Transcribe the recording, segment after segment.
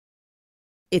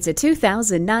It's a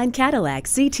 2009 Cadillac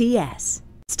CTS.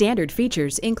 Standard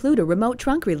features include a remote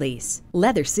trunk release,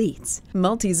 leather seats,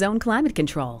 multi-zone climate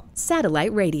control,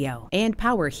 satellite radio, and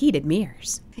power heated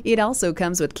mirrors. It also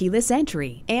comes with keyless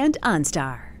entry and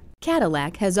OnStar.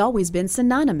 Cadillac has always been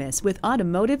synonymous with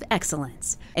automotive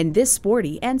excellence, and this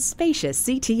sporty and spacious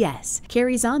CTS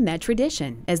carries on that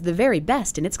tradition as the very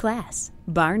best in its class,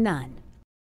 bar none.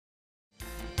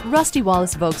 Rusty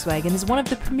Wallis Volkswagen is one of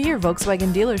the premier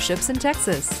Volkswagen dealerships in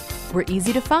Texas. We're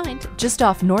easy to find just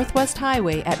off Northwest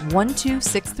Highway at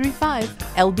 12635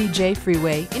 LBJ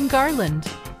Freeway in Garland.